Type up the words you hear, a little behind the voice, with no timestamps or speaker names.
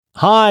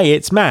Hi,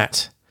 it's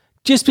Matt.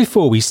 Just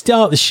before we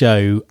start the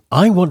show,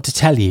 I want to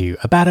tell you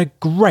about a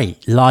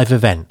great live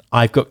event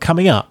I've got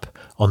coming up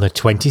on the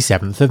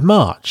 27th of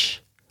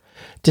March.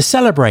 To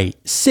celebrate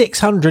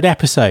 600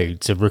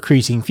 episodes of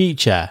Recruiting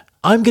Future,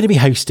 I'm going to be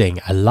hosting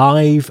a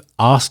live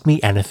Ask Me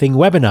Anything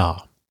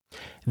webinar.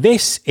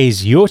 This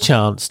is your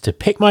chance to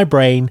pick my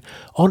brain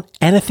on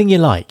anything you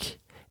like,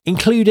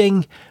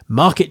 including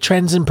market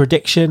trends and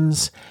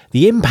predictions,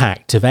 the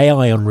impact of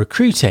AI on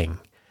recruiting,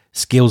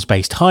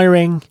 skills-based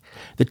hiring,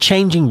 the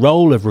changing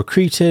role of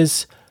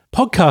recruiters,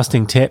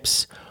 podcasting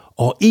tips,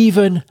 or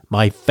even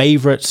my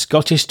favourite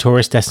Scottish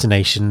tourist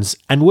destinations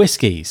and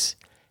whiskies.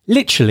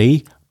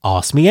 Literally,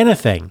 ask me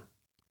anything.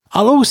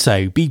 I'll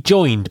also be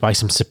joined by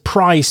some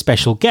surprise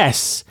special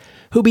guests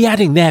who'll be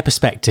adding their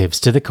perspectives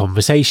to the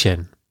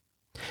conversation.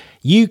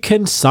 You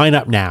can sign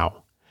up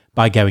now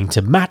by going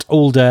to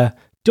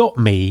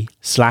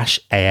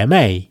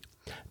mattalder.me/AMA.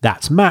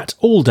 That's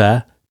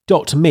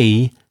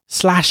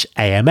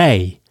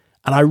mattalder.me/AMA.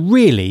 And I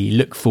really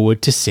look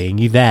forward to seeing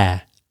you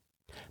there.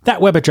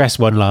 That web address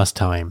one last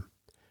time,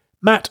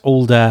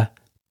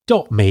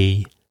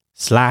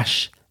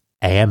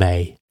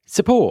 mattalder.me/AMA.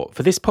 Support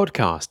for this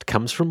podcast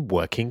comes from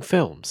Working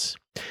Films.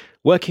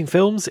 Working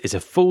Films is a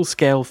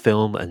full-scale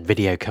film and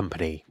video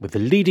company with a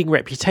leading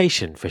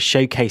reputation for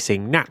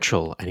showcasing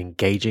natural and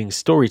engaging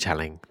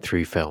storytelling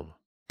through film.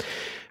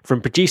 From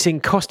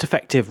producing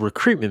cost-effective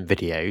recruitment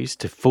videos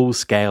to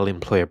full-scale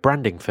employer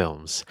branding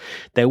films,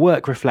 their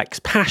work reflects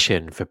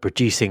passion for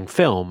producing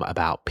film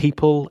about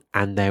people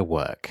and their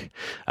work,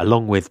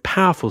 along with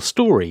powerful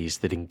stories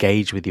that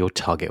engage with your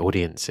target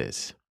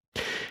audiences.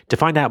 To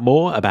find out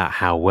more about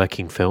how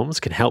Working Films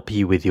can help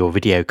you with your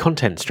video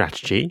content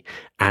strategy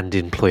and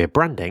employer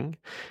branding,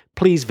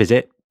 please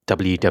visit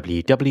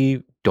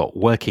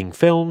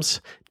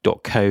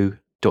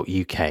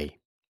www.workingfilms.co.uk.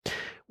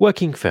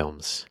 Working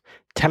Films,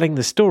 telling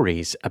the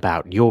stories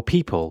about your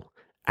people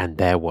and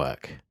their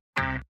work.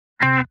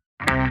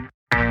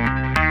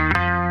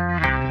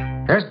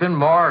 There's been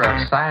more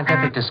of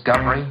scientific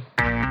discovery,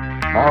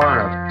 more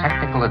of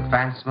technical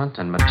advancement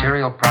and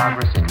material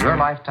progress in your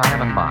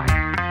lifetime and mine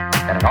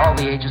than in all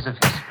the ages of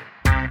history.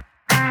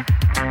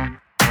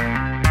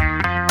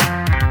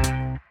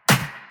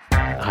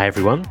 Hi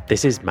everyone,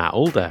 this is Matt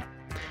Alder.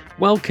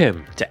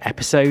 Welcome to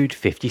episode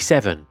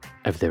 57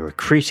 of the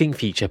Recruiting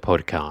Future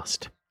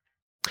podcast.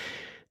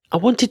 I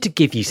wanted to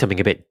give you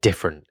something a bit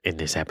different in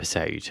this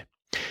episode.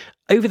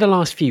 Over the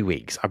last few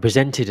weeks, I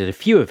presented at a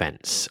few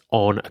events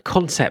on a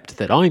concept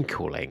that I'm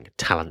calling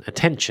talent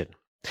attention.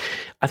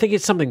 I think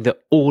it's something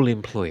that all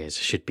employers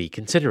should be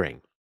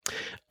considering.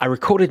 I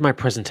recorded my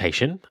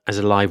presentation as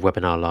a live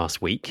webinar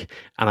last week,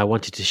 and I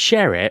wanted to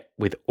share it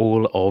with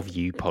all of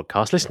you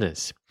podcast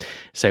listeners.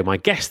 So my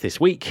guest this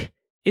week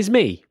is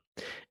me,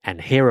 and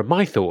here are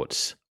my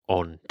thoughts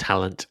on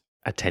talent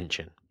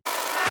attention.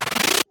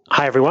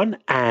 Hi everyone,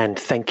 and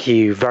thank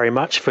you very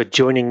much for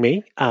joining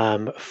me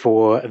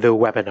for the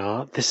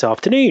webinar this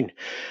afternoon.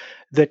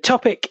 The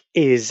topic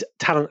is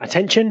talent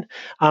attention,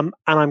 and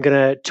I'm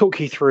going to talk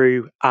you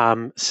through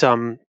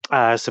some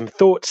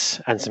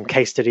thoughts and some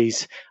case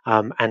studies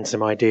and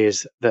some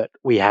ideas that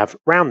we have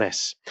around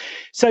this.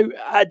 So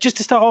just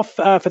to start off,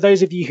 for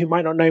those of you who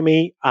might not know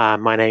me,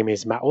 my name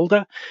is Matt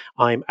Alder.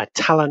 I'm a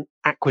talent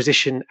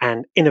acquisition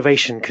and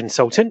innovation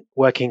consultant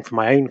working for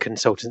my own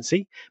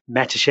consultancy,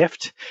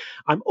 MetaShift.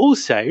 I'm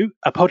also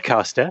a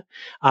podcaster,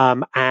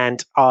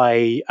 and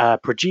I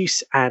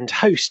produce and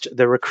host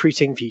the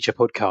Recruiting Future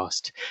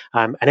podcast.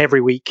 And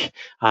every week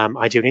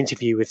I do an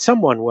interview with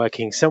someone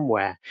working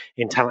somewhere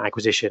in talent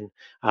acquisition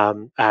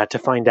to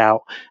find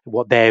out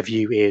what their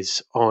view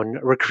is on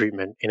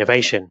recruitment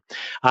innovation.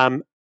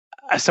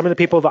 Some of the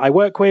people that I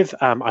work with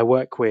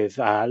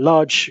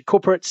large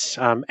corporates,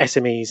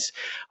 SMEs,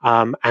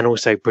 and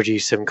also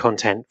produce some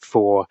content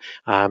for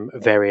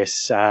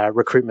various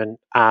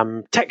recruitment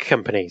tech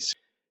companies.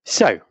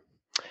 So,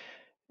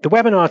 the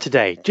webinar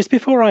today, just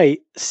before I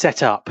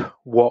set up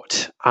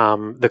what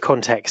the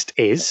context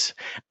is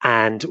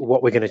and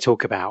what we're going to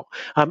talk about,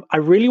 I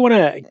really want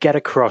to get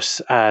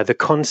across the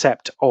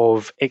concept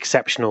of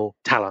exceptional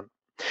talent.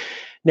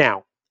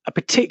 Now,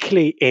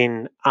 particularly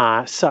in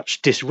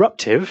such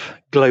disruptive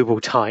global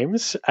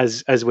times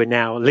as we're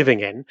now living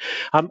in,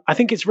 I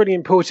think it's really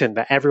important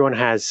that everyone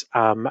has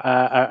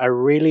a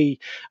really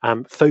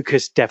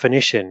focused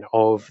definition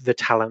of the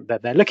talent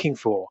that they're looking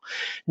for.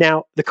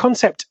 Now, the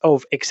concept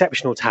of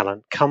exceptional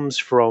talent comes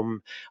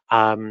from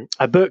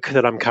a book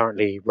that I'm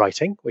currently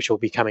writing, which will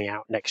be coming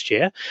out next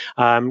year,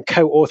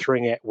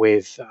 co-authoring it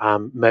with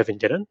Mervyn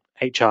Dillon,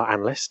 HR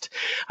analyst.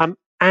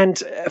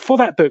 And for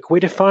that book, we're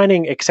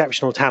defining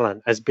exceptional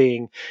talent as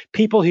being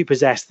people who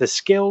possess the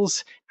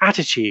skills,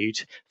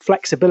 attitude,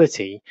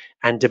 flexibility,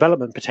 and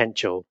development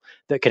potential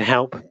that can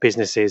help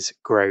businesses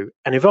grow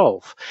and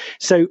evolve.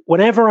 So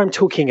whenever I'm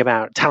talking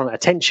about talent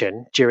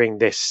attention during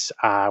this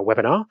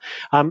webinar,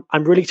 I'm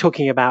really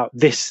talking about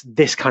this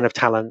kind of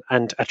talent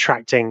and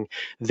attracting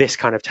this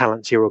kind of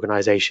talent to your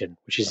organization,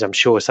 which is, I'm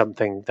sure,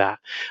 something that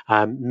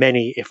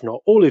many, if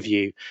not all of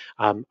you,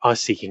 are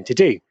seeking to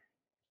do.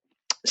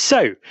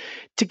 So,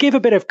 to give a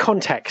bit of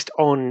context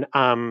on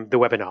the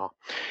webinar,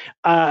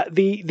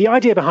 the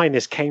idea behind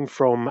this came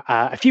from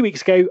a few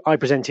weeks ago. I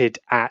presented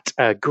at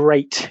a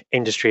great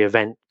industry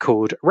event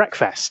called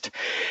RecFest,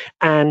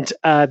 and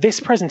this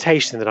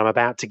presentation that I'm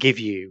about to give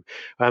you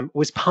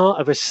was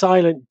part of a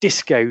silent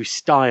disco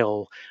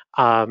style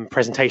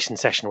presentation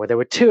session where there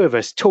were two of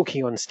us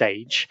talking on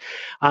stage,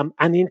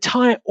 and the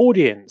entire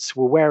audience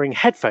were wearing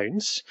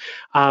headphones,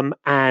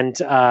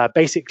 and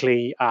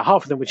basically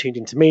half of them were tuned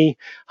into me,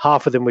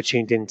 half of them were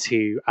tuned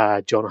into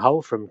John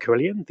Hull from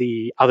Carillion,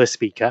 the other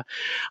speaker,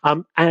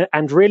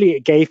 and really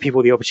it gave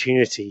people the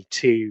opportunity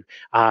to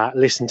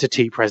listen to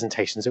two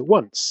presentations at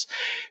once.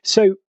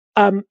 So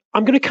I'm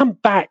going to come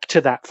back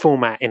to that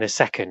format in a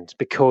second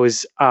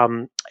because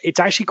it's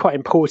actually quite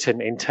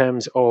important in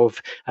terms of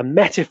a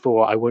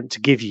metaphor I want to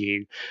give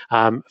you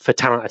for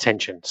talent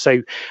attention.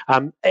 So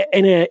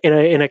in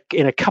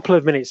a couple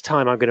of minutes'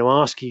 time, I'm going to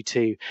ask you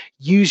to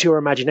use your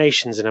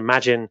imaginations and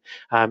imagine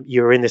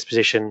you're in this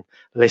position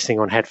listening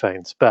on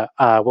headphones. But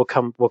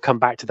we'll come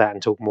back to that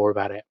and talk more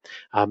about it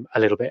a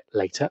little bit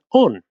later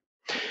on.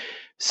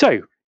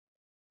 So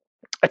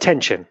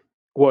attention.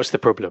 What's the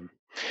problem?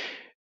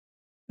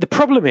 The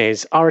problem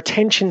is our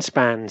attention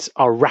spans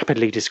are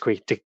rapidly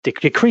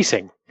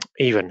decreasing,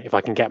 even if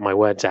I can get my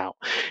words out.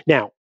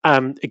 Now,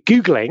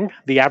 Googling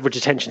the average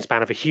attention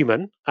span of a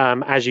human,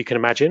 as you can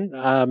imagine,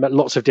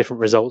 lots of different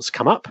results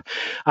come up.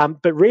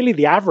 But really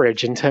the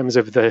average in terms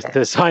of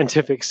the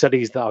scientific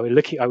studies that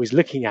I was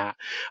looking at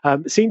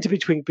seemed to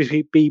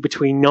be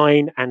between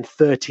 9 and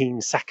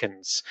 13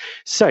 seconds.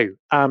 So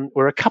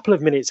we're a couple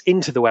of minutes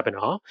into the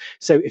webinar.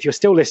 So if you're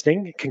still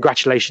listening,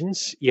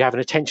 congratulations. You have an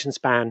attention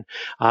span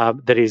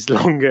that is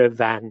longer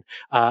than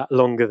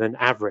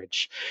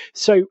average.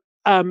 So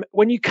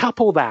when you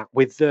couple that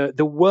with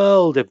the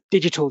world of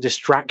digital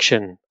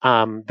distraction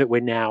that we're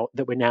now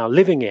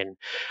living in,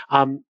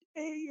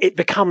 it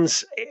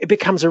becomes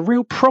a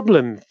real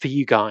problem for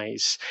you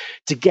guys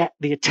to get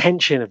the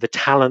attention of the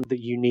talent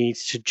that you need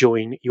to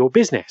join your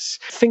business.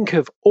 Think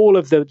of all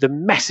of the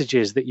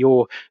messages that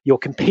you're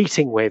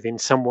competing with in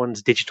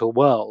someone's digital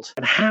world,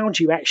 and how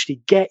do you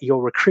actually get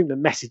your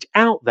recruitment message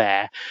out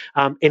there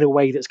in a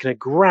way that's going to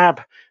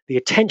grab the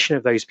attention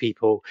of those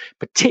people,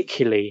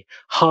 particularly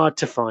hard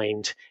to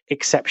find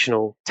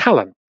exceptional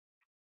talent.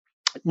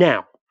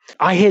 Now,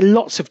 I hear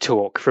lots of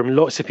talk from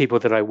lots of people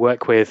that I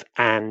work with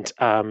and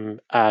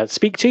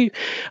speak to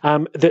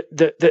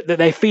that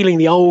they're feeling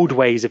the old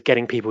ways of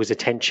getting people's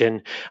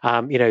attention.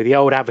 The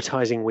old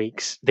advertising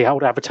the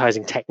old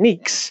advertising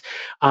techniques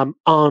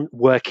aren't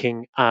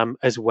working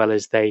as well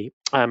as they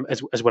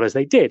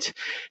did.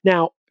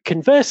 Now,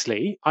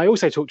 conversely, I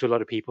also talk to a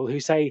lot of people who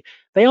say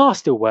they are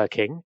still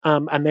working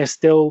and they're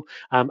still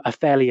a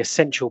fairly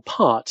essential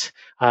part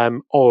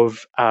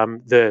of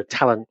the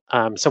talent,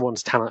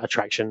 someone's talent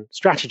attraction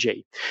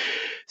strategy.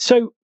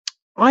 So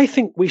I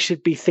think we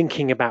should be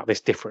thinking about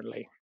this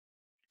differently.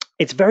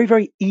 It's very,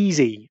 very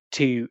easy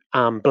to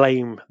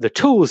blame the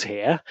tools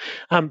here,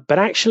 but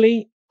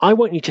actually, I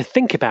want you to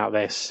think about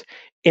this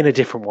in a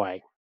different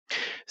way.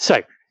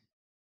 So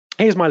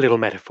here's my little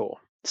metaphor.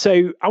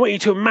 So I want you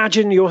to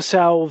imagine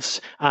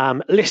yourselves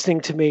listening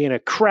to me in a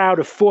crowd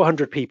of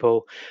 400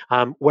 people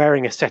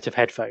wearing a set of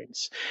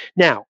headphones.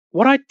 Now,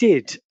 what I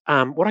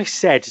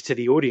said to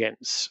the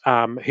audience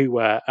who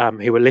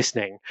were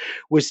listening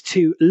was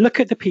to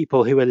look at the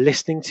people who were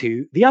listening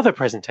to the other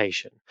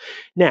presentation.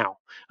 Now,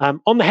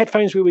 on the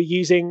headphones we were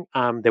using,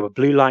 there were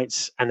blue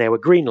lights and there were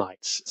green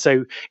lights.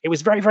 So it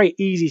was very, very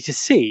easy to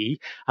see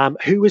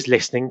who was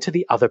listening to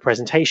the other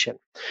presentation.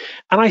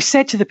 And I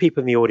said to the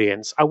people in the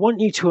audience, I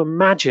want you to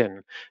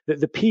imagine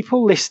that the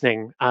people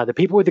listening, the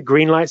people with the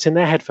green lights in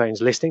their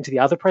headphones listening to the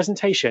other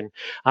presentation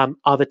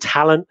are the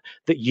talent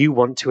that you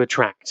want to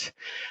attract.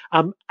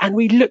 And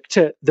we looked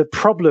at the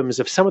problems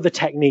of some of the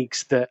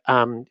techniques that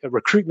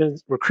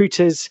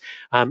recruiters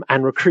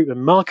and recruitment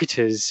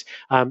marketers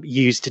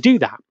use to do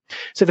that.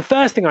 So the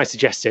first thing I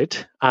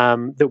suggested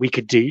that we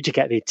could do to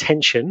get the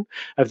attention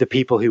of the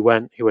people who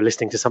were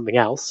listening to something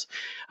else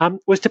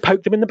was to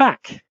poke them in the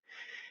back.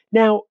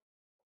 Now,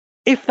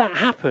 if that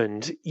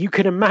happened, you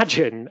can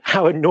imagine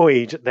how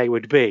annoyed they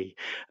would be.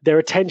 Their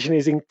attention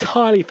is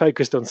entirely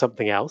focused on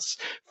something else,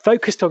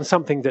 focused on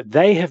something that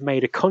they have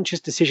made a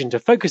conscious decision to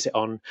focus it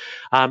on,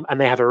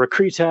 and they have a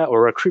recruiter or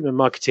a recruitment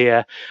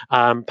marketeer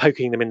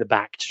poking them in the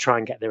back to try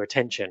and get their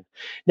attention.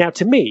 Now,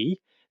 to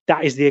me,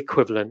 that is the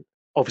equivalent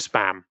of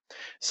spam.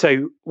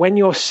 So when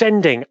you're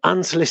sending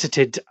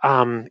unsolicited,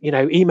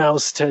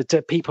 emails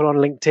to people on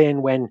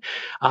LinkedIn, when,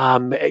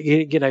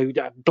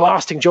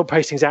 blasting job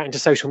postings out into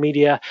social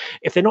media,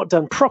 if they're not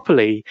done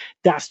properly,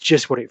 that's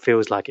just what it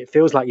feels like. It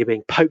feels like you're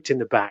being poked in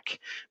the back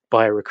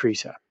by a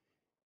recruiter.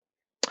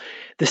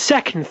 The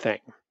second thing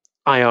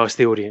I asked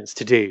the audience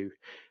to do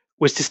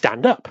was to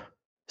stand up.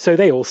 So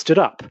they all stood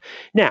up.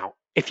 Now,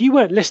 if you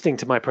weren't listening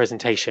to my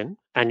presentation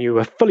and you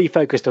were fully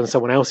focused on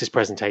someone else's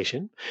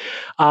presentation,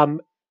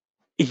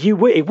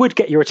 it would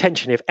get your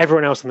attention if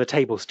everyone else on the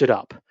table stood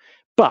up.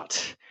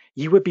 But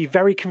you would be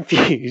very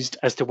confused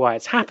as to why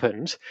it's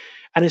happened.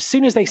 And as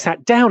soon as they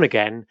sat down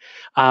again,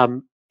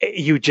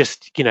 you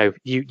just,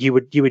 you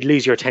would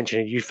lose your attention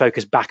and you'd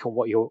focus back on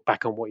what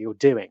you're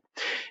doing.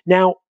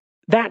 Now,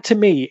 that to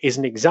me is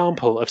an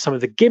example of some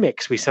of the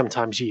gimmicks we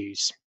sometimes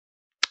use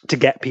to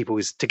get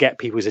people's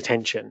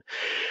attention.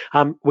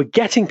 We're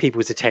getting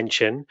people's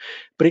attention,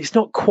 but it's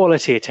not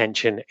quality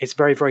attention. It's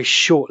very, very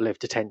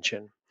short-lived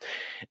attention.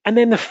 And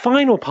then the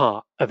final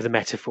part of the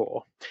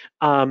metaphor,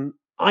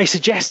 I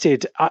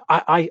suggested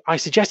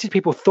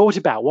people thought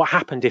about what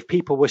happened if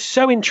people were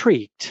so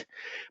intrigued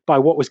by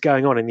what was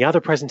going on in the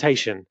other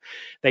presentation,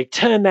 they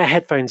turned their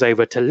headphones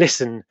over to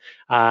listen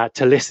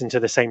to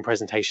the same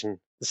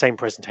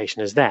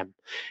presentation as them.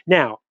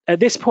 Now, at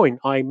this point,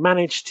 I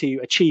managed to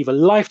achieve a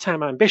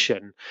lifetime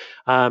ambition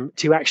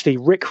to actually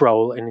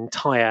rickroll an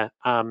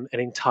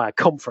entire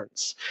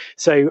conference.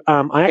 So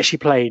I actually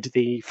played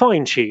the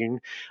fine tune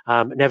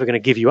 "Never Gonna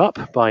Give You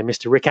Up" by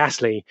Mr. Rick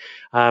Astley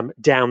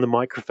down the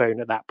microphone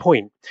at that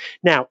point.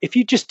 Now, if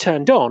you just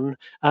turned on,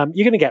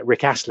 you're going to get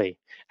Rick Astley.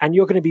 And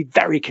you're going to be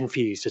very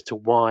confused as to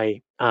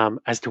why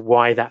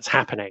that's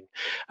happening.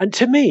 And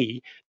to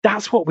me,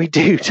 that's what we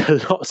do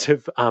to lots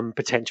of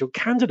potential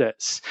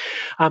candidates.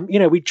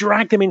 We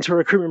drag them into a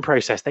recruitment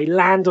process. They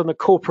land on the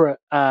corporate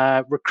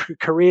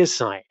careers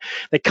site.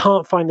 They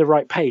can't find the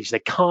right page. They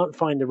can't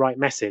find the right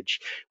message.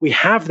 We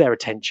have their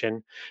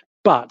attention,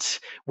 but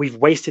we've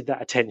wasted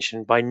that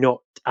attention by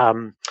not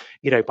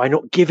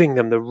giving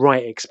them the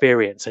right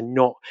experience and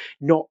not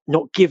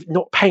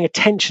paying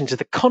attention to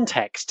the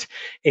context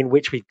in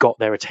which we've got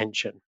their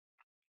attention.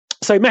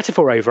 So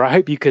metaphor over. I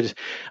hope you could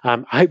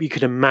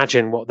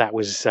imagine what that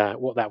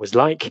was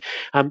like.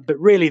 But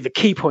really, the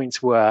key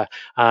points were,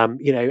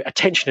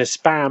 attention as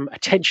spam,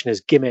 attention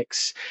as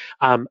gimmicks,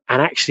 and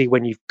actually,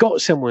 when you've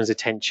got someone's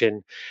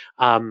attention,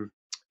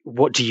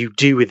 what do you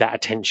do with that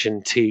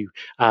attention to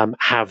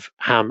have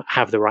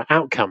the right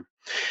outcome?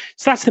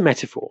 So that's the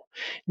metaphor.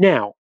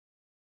 Now,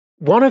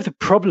 one of the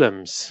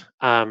problems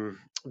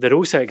that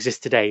also exists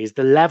today is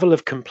the level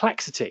of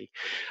complexity.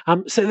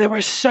 So there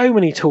are so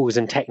many tools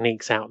and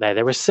techniques out there.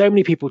 There are so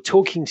many people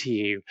talking to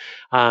you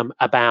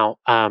about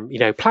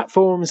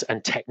platforms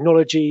and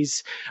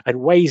technologies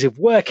and ways of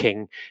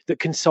working that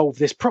can solve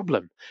this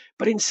problem.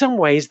 But in some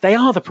ways, they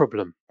are the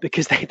problem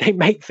because they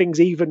make things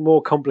even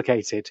more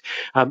complicated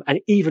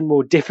and even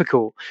more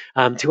difficult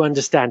to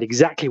understand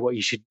exactly what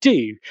you should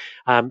do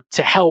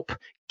to help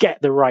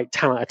get the right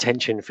talent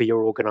attention for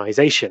your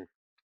organization.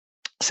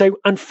 So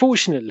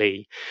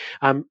unfortunately,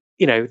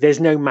 there's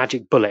no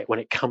magic bullet when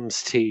it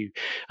comes to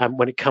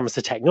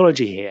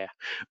technology here.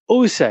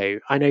 Also,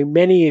 I know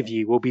many of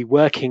you will be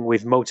working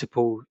with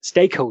multiple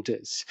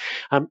stakeholders.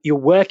 You're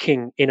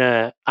working in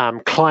a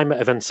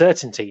climate of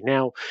uncertainty.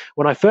 Now,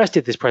 when I first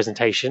did this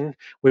presentation,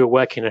 we were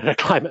working in a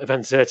climate of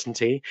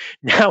uncertainty.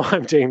 Now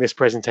I'm doing this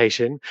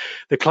presentation.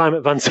 The climate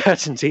of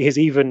uncertainty is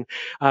even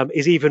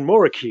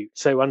more acute.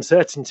 So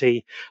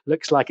uncertainty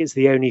looks like it's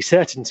the only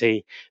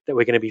certainty that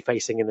we're going to be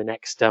facing in the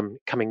next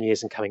coming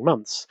years and coming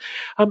months.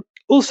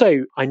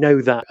 Also, I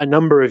know that a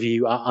number of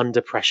you are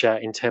under pressure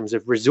in terms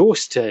of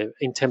resource to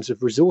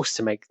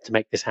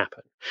make this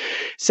happen.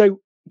 So,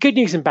 good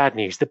news and bad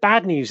news. The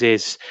bad news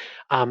is,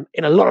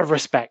 in a lot of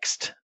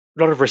respects,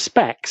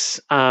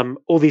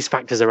 all these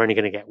factors are only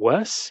going to get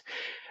worse.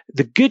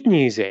 The good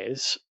news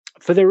is,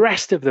 for the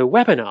rest of the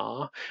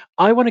webinar,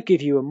 I want to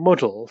give you a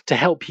model to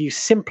help you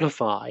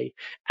simplify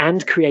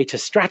and create a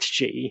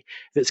strategy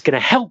that's going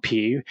to help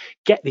you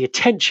get the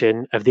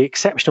attention of the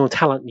exceptional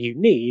talent you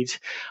need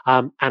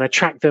and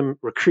attract them,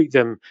 recruit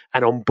them,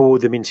 and onboard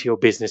them into your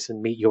business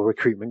and meet your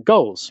recruitment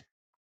goals.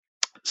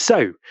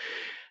 So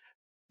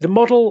the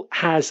model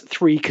has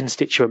three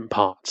constituent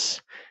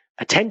parts: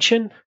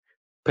 attention,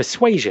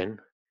 persuasion,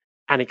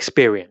 and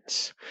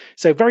experience.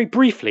 So very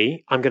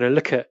briefly, I'm going to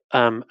look at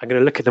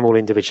them all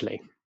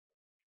individually.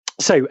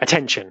 So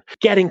attention,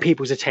 getting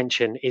people's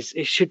attention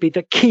it should be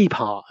the key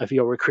part of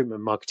your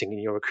recruitment marketing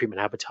and your recruitment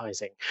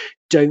advertising.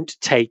 Don't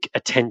take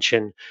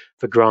attention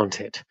for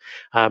granted.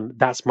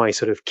 That's my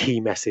sort of key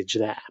message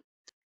there.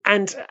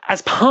 And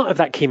as part of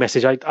that key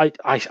message,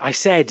 I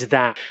said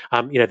that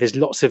there's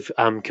lots of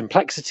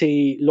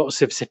complexity,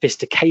 lots of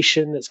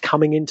sophistication that's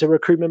coming into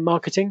recruitment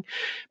marketing,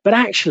 but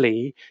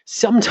actually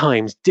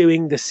sometimes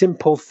doing the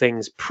simple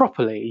things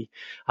properly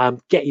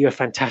get you a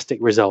fantastic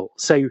result.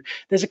 So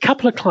there's a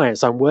couple of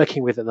clients I'm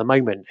working with at the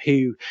moment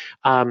who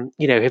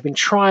have been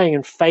trying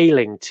and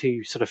failing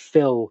to sort of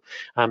fill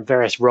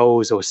various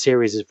roles or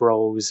series of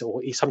roles,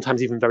 or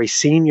sometimes even very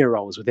senior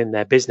roles within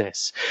their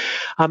business.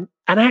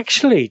 And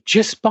actually,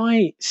 just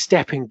by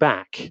stepping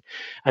back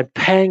and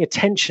paying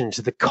attention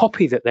to the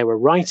copy that they were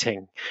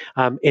writing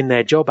in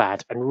their job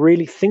ad and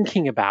really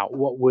thinking about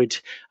what would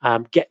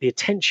get the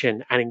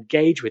attention and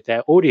engage with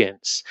their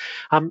audience,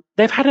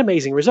 they've had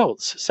amazing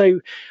results. So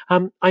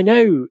I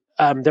know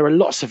there are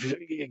lots of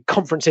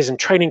conferences and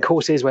training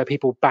courses where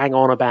people bang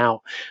on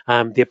about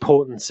the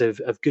importance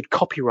of good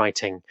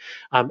copywriting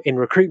in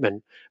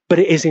recruitment. But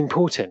it is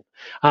important.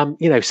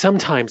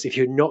 Sometimes if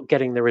you're not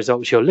getting the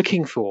results you're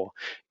looking for,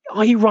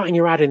 are you writing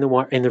your ad in the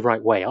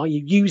right way? Are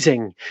you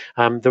using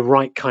the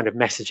right kind of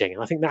messaging?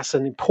 And I think that's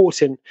an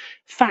important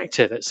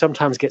factor that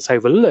sometimes gets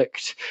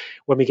overlooked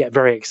when we get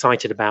very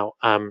excited about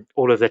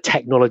all of the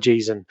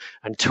technologies and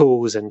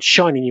tools and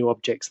shiny new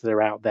objects that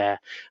are out there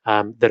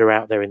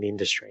in the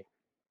industry.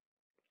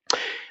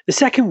 The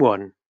second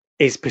one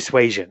is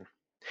persuasion.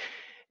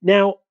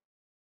 Now,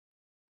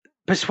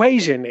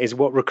 persuasion is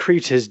what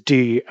recruiters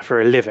do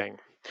for a living.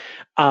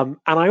 And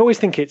I always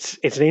think it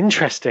seems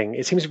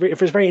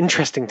very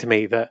interesting to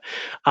me that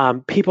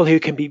people who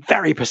can be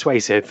very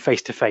persuasive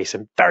face to face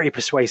and very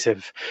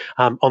persuasive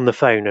on the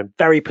phone and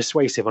very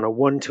persuasive on a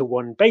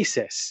one-to-one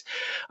basis,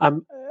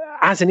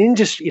 as an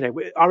industry,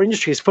 our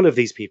industry is full of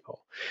these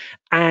people,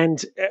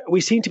 and we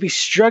seem to be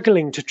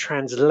struggling to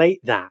translate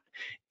that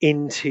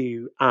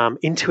into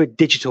a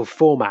digital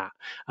format,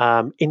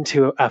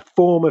 into a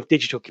form of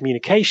digital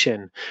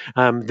communication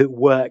that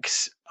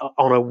works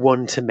on a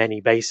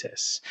one-to-many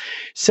basis.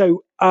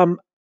 So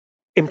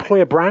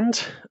employer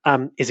brand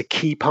is a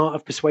key part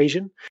of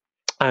persuasion.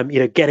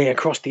 Getting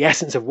across the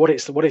essence of what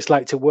it's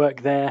like to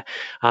work there,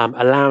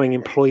 allowing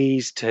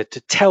employees to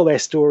tell their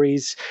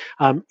stories.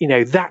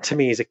 That to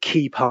me is a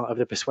key part of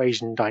the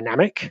persuasion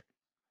dynamic.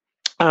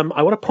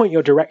 I want to point you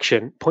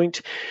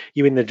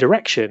in the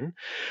direction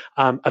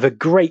of a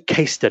great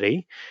case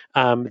study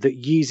that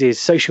uses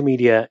social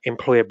media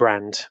employer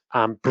brand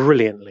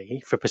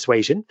brilliantly for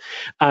persuasion.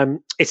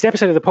 It's an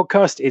episode of the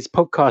podcast. It's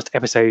podcast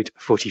episode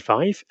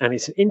 45, and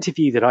it's an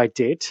interview that I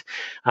did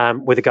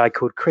with a guy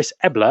called Chris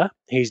Ebler,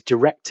 who's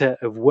Director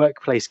of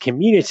Workplace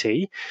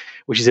Community,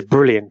 which is a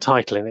brilliant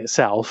title in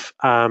itself,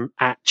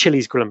 at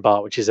Chili's Grill and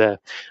Bar, which is a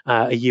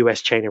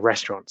US chain of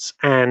restaurants.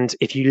 And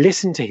if you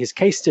listen to his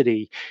case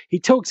study, he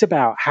talks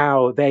about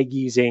how they're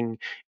using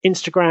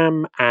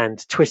Instagram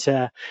and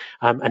Twitter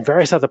and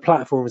various other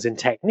platforms and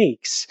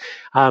techniques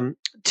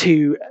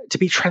to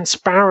be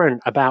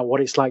transparent about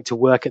what it's like to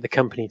work at the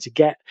company, to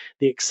get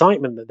the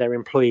excitement that their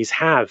employees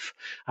have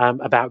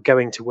about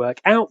going to work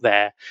out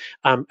there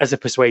as a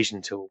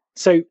persuasion tool.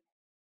 So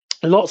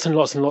lots and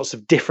lots and lots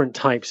of different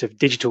types of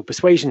digital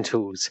persuasion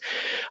tools,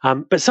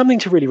 but something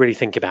to really, really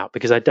think about,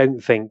 because I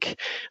don't think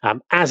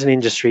as an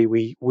industry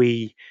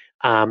we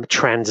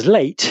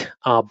translate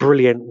our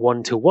brilliant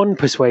one-to-one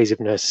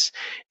persuasiveness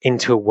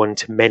into a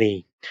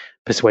one-to-many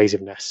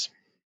persuasiveness.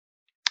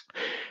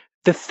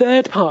 The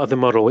third part of the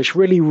model, which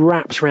really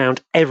wraps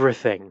around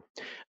everything,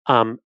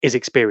 is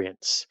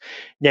experience.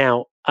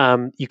 Now,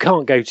 you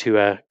can't go to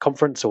a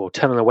conference or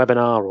turn on a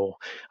webinar or,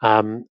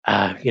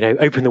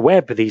 open the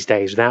web these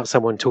days without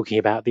someone talking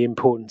about the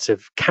importance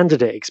of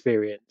candidate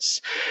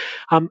experience.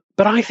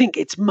 But I think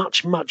it's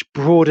much, much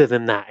broader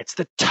than that. It's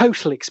the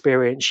total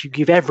experience you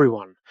give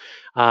everyone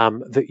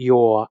that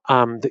you're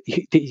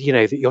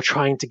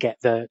trying to get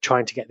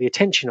the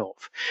attention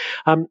of.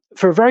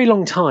 For a very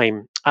long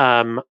time,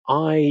 one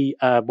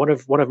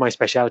of my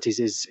specialities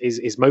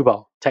is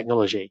mobile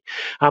technology,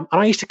 and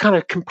I used to kind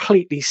of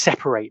completely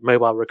separate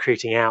mobile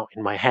recruiting out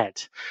in my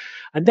head.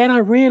 And then I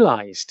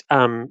realized,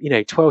 12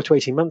 to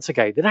 18 months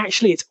ago, that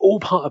actually it's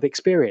all part of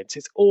experience.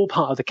 It's all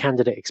part of the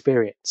candidate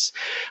experience.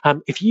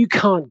 If you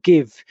can't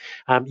give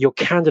your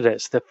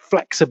candidates the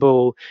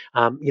flexible,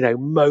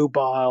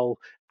 mobile,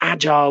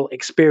 agile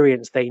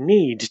experience they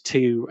need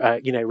to,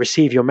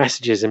 receive your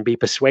messages and be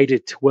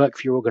persuaded to work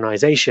for your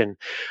organization,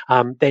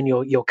 then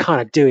you're kind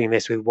of doing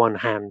this with one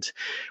hand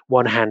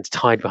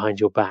tied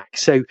behind your back.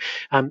 So,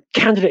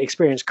 candidate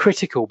experience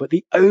critical, but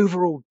the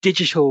overall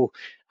digital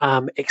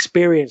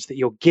experience that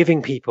you're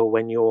giving people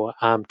when you're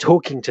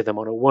talking to them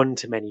on a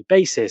one-to-many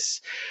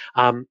basis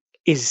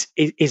is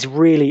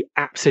really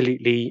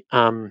absolutely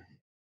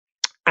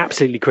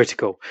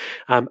critical,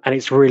 and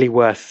it's really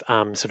worth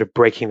sort of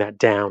breaking that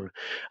down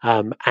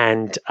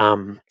and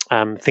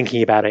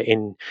thinking about it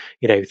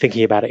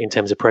in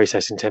terms of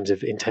process, in terms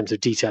of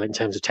detail, in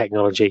terms of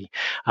technology,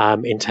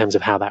 in terms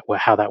of how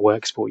that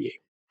works for you.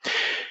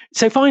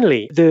 So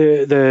finally,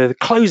 the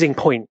closing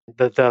point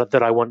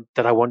that I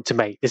want to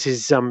make. This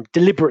is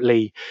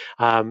deliberately,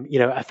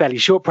 a fairly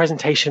short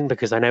presentation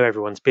because I know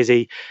everyone's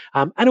busy,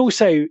 and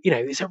also,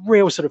 it's a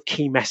real sort of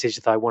key message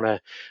that I want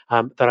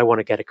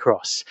to get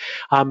across.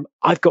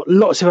 I've got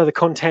lots of other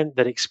content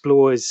that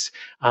explores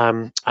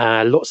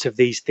lots of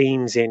these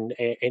themes in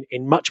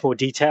much more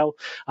detail.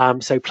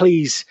 So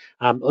please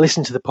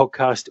listen to the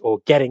podcast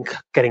or get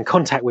in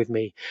contact with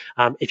me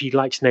if you'd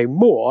like to know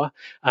more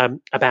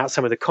about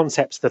some of the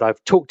concepts that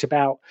I've talked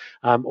about,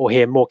 or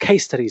hear more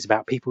case studies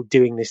about people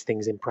doing these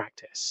things in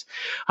practice.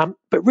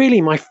 But really,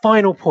 my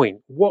final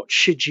point: what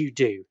should you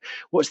do?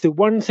 What's the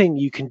one thing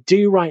you can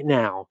do right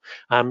now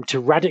to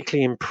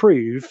radically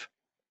improve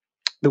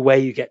the way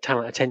you get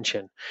talent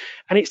attention?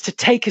 And it's to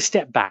take a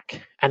step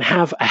back and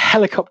have a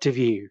helicopter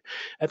view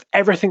of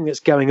everything that's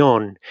going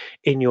on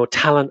in your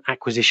talent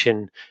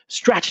acquisition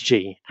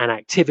strategy and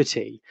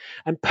activity,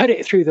 and put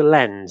it through the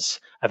lens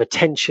of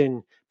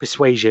attention,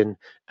 persuasion,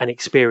 and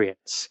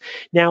experience.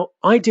 Now,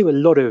 I do a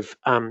lot of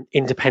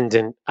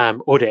independent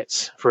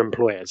audits for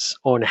employers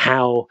on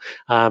how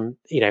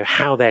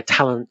their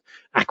talent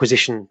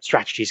acquisition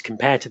strategies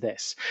compare to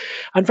this.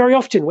 And very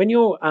often when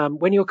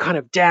you're kind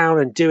of down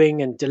and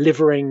doing and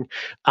delivering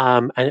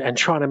and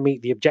trying to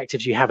meet the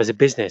objectives you have as a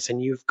business,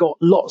 and you've got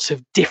lots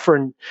of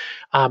different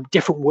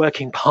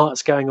working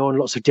parts going on,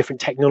 lots of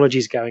different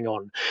technologies going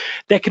on,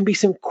 there can be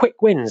some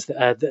quick wins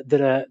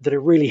that are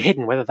really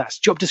hidden, whether that's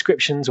job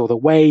descriptions or the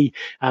way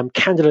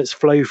candidates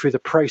flow through the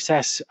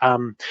process,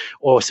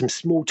 or some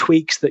small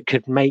tweaks that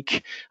could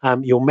make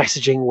your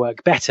messaging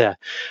work better.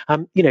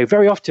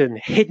 Very often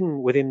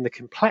hidden within the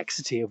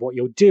complexity of what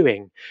you're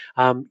doing,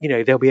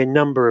 there'll be a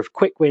number of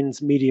quick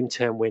wins,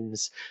 medium-term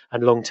wins,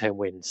 and long-term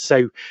wins.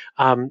 So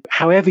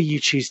however you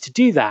choose to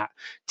do that,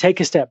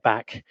 take a step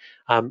back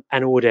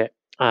and audit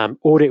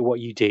what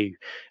you do,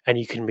 and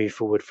you can move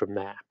forward from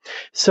there.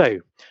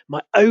 So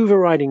my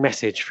overriding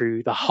message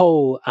through the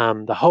whole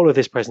of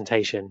this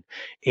presentation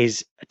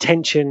is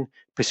attention,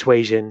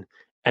 persuasion,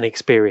 and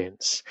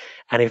experience.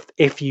 And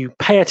if you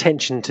pay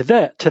attention to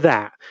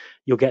that,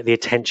 you'll get the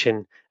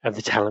attention of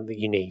the talent that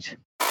you need.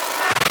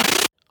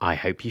 I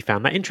hope you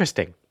found that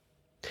interesting.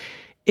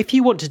 If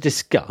you want to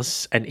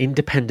discuss an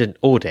independent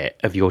audit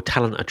of your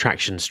talent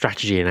attraction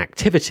strategy and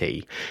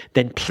activity,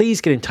 then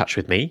please get in touch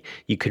with me.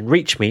 You can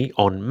reach me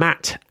on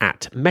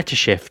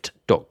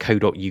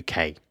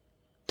matt@metashift.co.uk.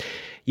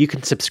 You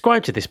can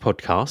subscribe to this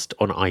podcast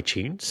on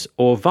iTunes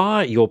or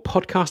via your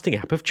podcasting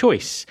app of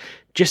choice.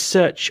 Just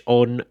search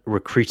on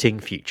Recruiting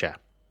Future.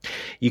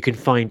 You can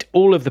find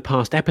all of the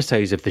past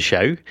episodes of the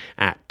show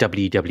at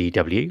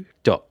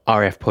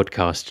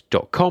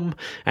www.rfpodcast.com,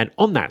 and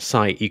on that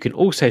site you can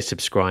also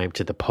subscribe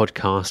to the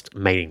podcast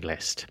mailing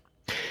list.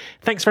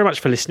 Thanks very much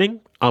for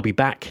listening. I'll be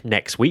back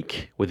next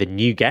week with a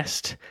new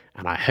guest,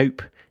 and I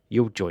hope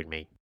you'll join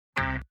me.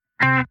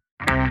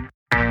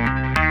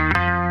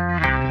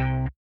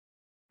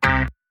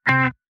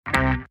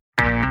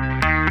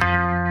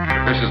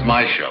 This is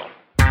my show.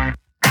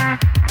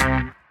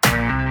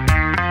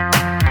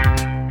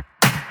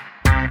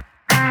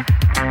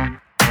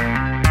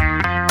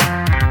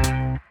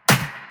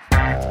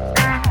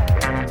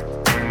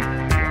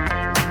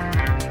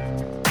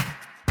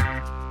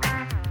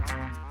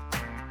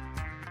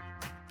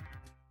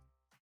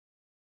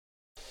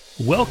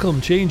 Welcome,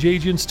 change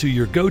agents, to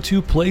your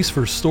go-to place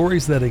for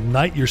stories that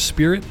ignite your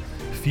spirit,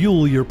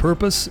 fuel your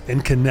purpose,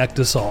 and connect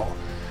us all.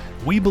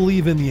 We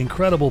believe in the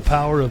incredible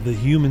power of the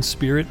human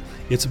spirit,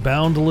 its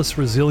boundless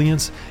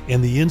resilience,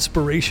 and the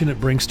inspiration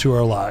it brings to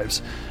our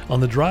lives. On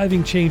the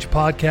Driving Change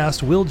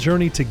podcast, we'll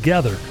journey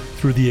together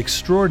through the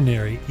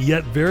extraordinary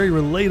yet very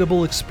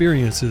relatable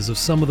experiences of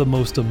some of the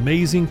most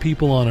amazing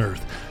people on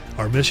earth.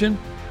 Our mission?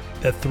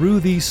 That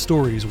through these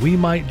stories, we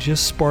might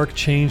just spark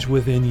change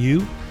within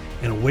you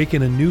and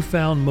awaken a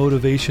newfound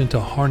motivation to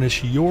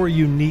harness your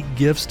unique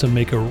gifts to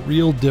make a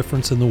real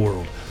difference in the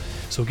world.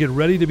 So get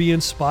ready to be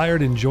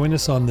inspired and join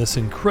us on this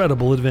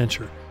incredible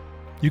adventure.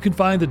 You can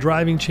find the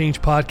Driving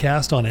Change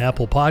podcast on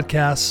Apple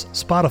Podcasts,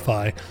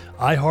 Spotify,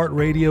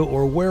 iHeartRadio,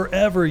 or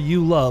wherever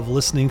you love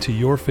listening to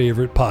your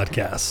favorite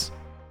podcasts.